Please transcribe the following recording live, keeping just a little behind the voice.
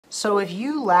So if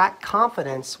you lack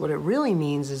confidence, what it really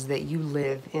means is that you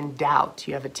live in doubt.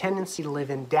 You have a tendency to live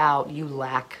in doubt. You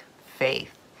lack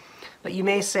faith. But you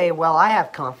may say, well, I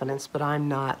have confidence, but I'm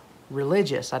not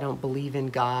religious. I don't believe in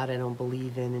God. I don't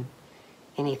believe in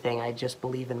anything. I just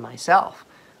believe in myself.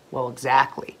 Well,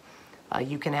 exactly.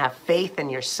 You can have faith in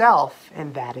yourself,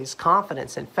 and that is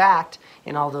confidence. In fact,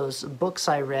 in all those books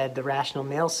I read, the Rational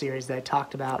Male series that I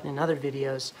talked about in other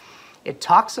videos, it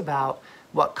talks about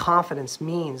what confidence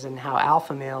means and how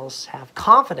alpha males have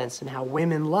confidence and how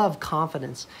women love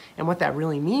confidence. And what that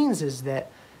really means is that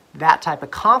that type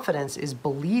of confidence is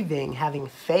believing, having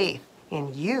faith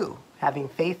in you, having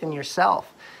faith in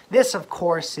yourself. This, of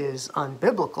course, is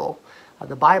unbiblical.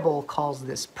 The Bible calls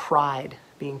this pride,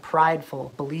 being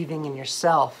prideful, believing in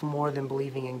yourself more than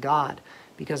believing in God,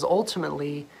 because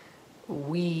ultimately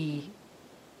we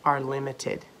are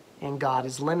limited and God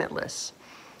is limitless.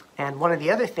 And one of the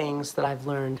other things that I've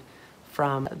learned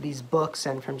from these books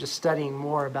and from just studying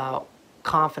more about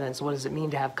confidence, what does it mean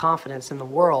to have confidence in the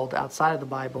world outside of the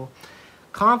Bible?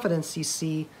 Confidence, you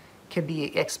see, can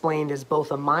be explained as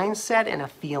both a mindset and a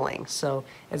feeling. So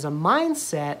as a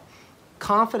mindset,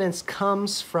 confidence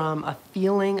comes from a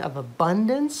feeling of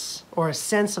abundance or a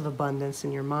sense of abundance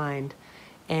in your mind,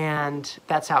 and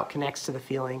that's how it connects to the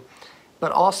feeling,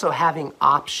 but also having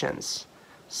options.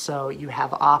 So you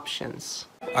have options.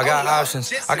 I got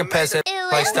options. I can pass that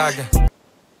like Stockton.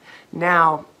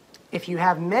 Now, if you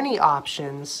have many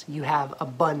options, you have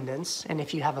abundance. And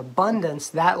if you have abundance,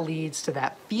 that leads to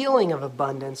that feeling of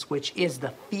abundance, which is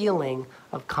the feeling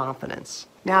of confidence.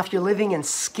 Now, if you're living in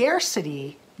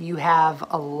scarcity, you have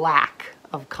a lack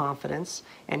of confidence,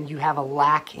 and you have a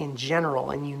lack in general,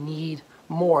 and you need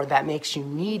more. That makes you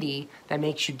needy, that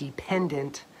makes you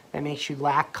dependent, that makes you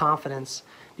lack confidence,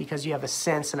 because you have a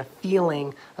sense and a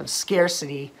feeling of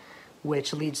scarcity,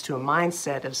 which leads to a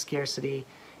mindset of scarcity,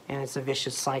 and it's a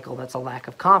vicious cycle. That's a lack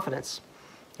of confidence,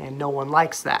 and no one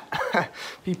likes that.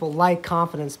 People like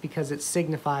confidence because it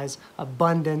signifies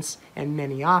abundance and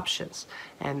many options,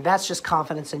 and that's just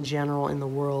confidence in general in the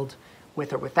world,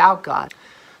 with or without God.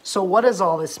 So what does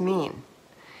all this mean?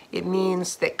 It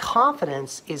means that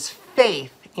confidence is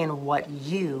faith in what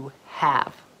you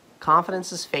have.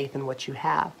 Confidence is faith in what you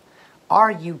have.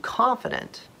 Are you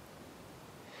confident?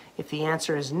 If the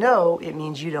answer is no, it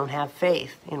means you don't have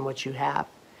faith in what you have.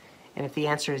 And if the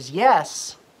answer is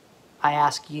yes, I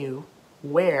ask you,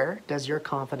 where does your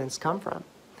confidence come from?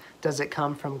 Does it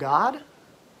come from God?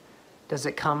 Does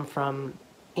it come from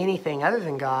anything other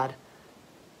than God?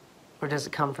 Or does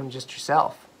it come from just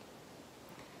yourself?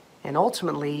 And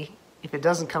ultimately, if it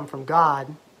doesn't come from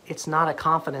God, it's not a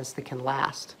confidence that can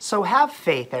last. So have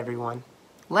faith, everyone.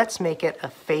 Let's make it a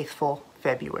faithful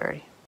February.